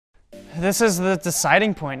This is the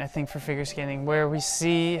deciding point, I think, for figure skating, where we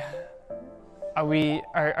see,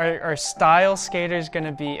 are style skaters going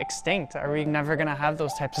to be extinct? Are we never going to have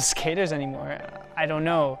those types of skaters anymore? I don't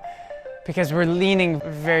know, because we're leaning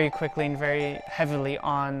very quickly and very heavily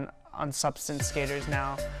on substance skaters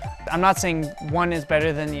now. I'm not saying one is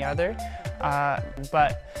better than the other,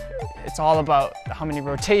 but it's all about how many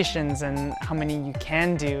rotations and how many you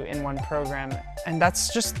can do in one program. And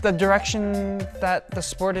that's just the direction that the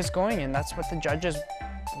sport is going in. That's what the judges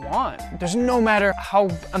want. There's no matter how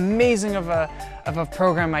amazing of a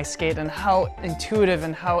program I skate and how intuitive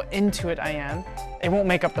and how into it I am, it won't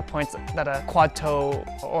make up the points that a quad toe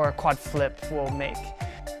or a quad flip will make.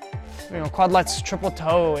 You know, quad lutz triple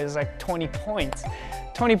toe is like 20 points.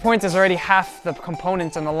 20 points is already half the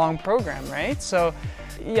components in the long program, right? So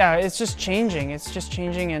yeah, it's just changing. It's just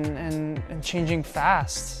changing and changing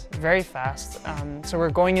fast, very fast. So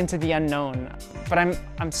we're going into the unknown. But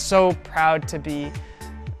I'm so proud to be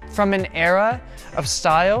from an era of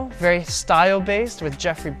style, very style-based, with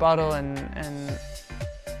Jeffrey Buttle and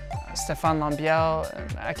Stéphane Lambiel,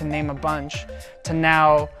 I can name a bunch, to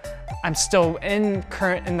now I'm still in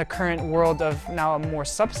the current world of now a more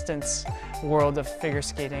substance world of figure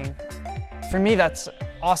skating. For me, that's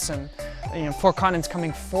awesome. You know, Four Continents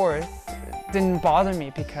coming fourth didn't bother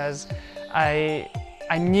me because I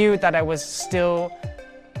knew that I was still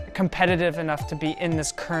competitive enough to be in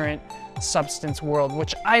this current substance world,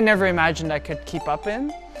 which I never imagined I could keep up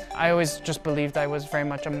in. I always just believed I was very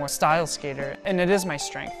much a more style skater, and it is my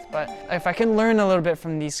strength. But if I can learn a little bit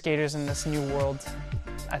from these skaters in this new world,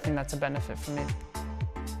 I think that's a benefit for me.